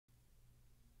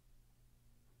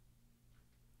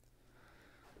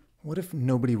What if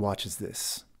nobody watches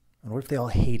this? And what if they all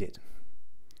hate it?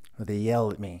 Or they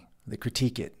yell at me? Or they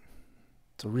critique it?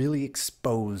 It's a really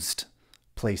exposed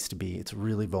place to be. It's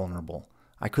really vulnerable.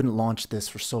 I couldn't launch this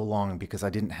for so long because I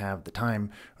didn't have the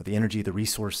time or the energy, the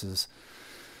resources,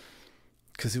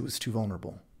 because it was too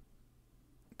vulnerable.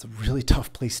 It's a really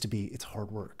tough place to be. It's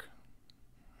hard work.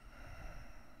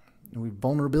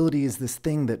 Vulnerability is this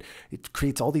thing that it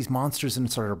creates all these monsters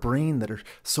inside our brain that are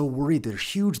so worried, they're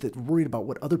huge, that are worried about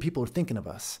what other people are thinking of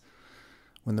us.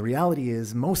 When the reality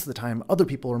is, most of the time, other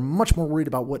people are much more worried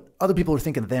about what other people are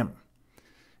thinking of them.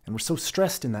 And we're so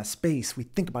stressed in that space, we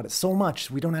think about it so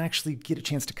much, we don't actually get a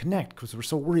chance to connect because we're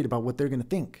so worried about what they're going to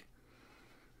think.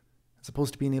 As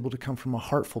opposed to being able to come from a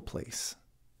heartful place.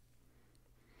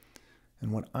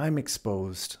 And when I'm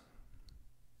exposed,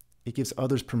 it gives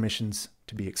others permissions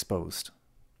to be exposed.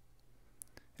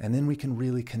 And then we can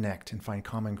really connect and find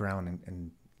common ground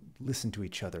and listen to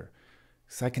each other.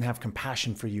 So I can have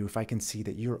compassion for you if I can see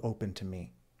that you're open to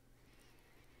me.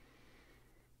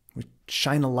 We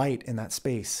shine a light in that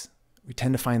space. We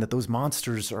tend to find that those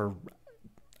monsters are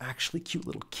actually cute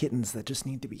little kittens that just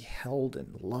need to be held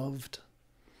and loved,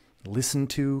 listened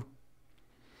to.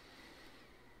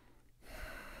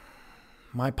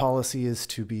 My policy is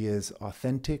to be as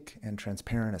authentic and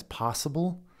transparent as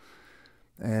possible.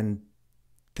 And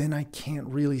then I can't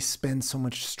really spend so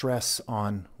much stress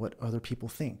on what other people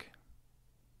think.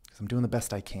 Because I'm doing the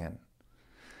best I can.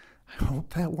 I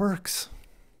hope that works.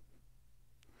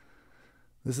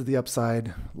 This is the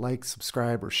upside. Like,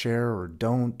 subscribe, or share, or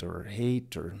don't, or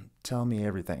hate, or tell me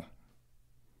everything.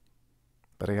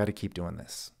 But I got to keep doing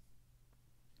this.